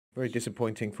Very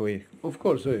disappointing for you. Of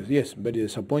course, yes, very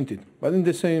disappointed. But in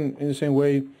the same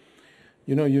way,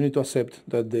 you need to accept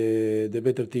that the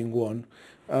better team won,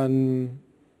 and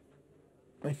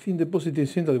I think the positive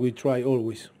thing that we try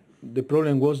always. The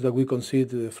problem was that we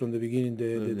conceded from the beginning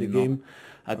the game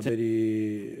a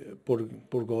very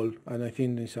poor goal, and I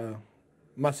think it's a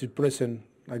massive present,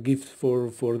 a gift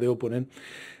for the opponent.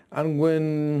 And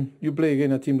when you play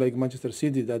against a team like Manchester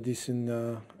City that is in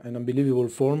an unbelievable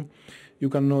form, you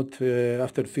cannot,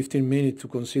 after 15 minutes, to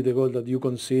concede the goal that you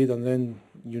concede, and then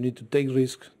you need to take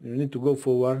risks, you need to go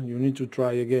forward, you need to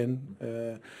try again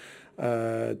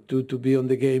to be on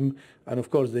the game. And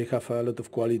of course, they have a lot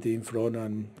of quality in front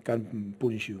and can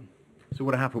punish you. So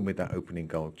what happened with that opening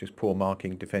goal? Just poor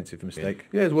marking, defensive mistake?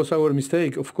 Yeah, it was our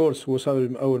mistake, of course, it was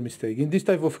our mistake. In this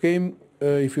type of game,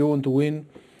 if you want to win,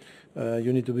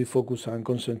 you need to be focused and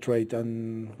concentrate.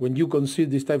 And when you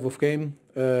concede this type of game,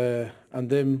 and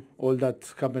then all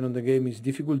that happened on the game is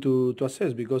difficult to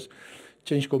assess, because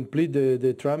change complete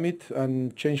the tramit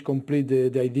and change complete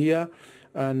the idea,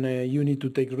 and you need to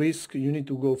take risk, you need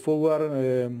to go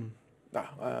forward.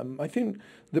 I think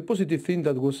the positive thing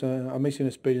that was an amazing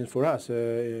experience for us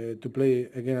to play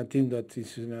against a team that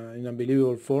is in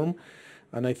unbelievable form.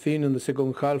 And I think in the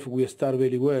second half we start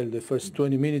very well. The first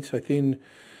 20 minutes, I think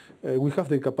we have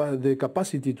the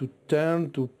capacity to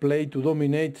turn, to play, to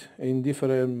dominate in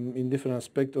different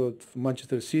aspects of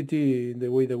Manchester City. In the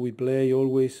way that we play,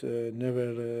 always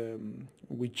never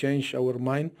we change our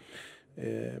mind.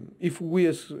 If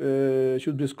we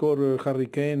should be score Harry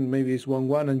Kane, maybe it's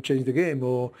 1-1 and change the game,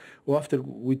 or after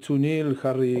with 2-0,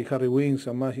 Harry wins,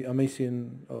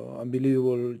 amazing,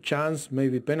 unbelievable chance,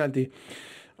 maybe penalty,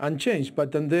 and change.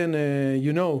 But and then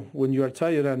when you are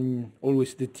tired, and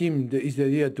always the team is the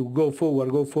idea to go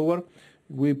forward.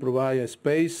 We provide a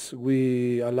space.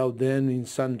 We allow them in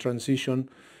some transition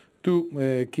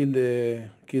to kill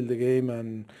the game.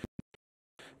 And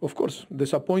of course,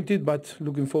 disappointed, but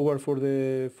looking forward for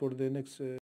the next.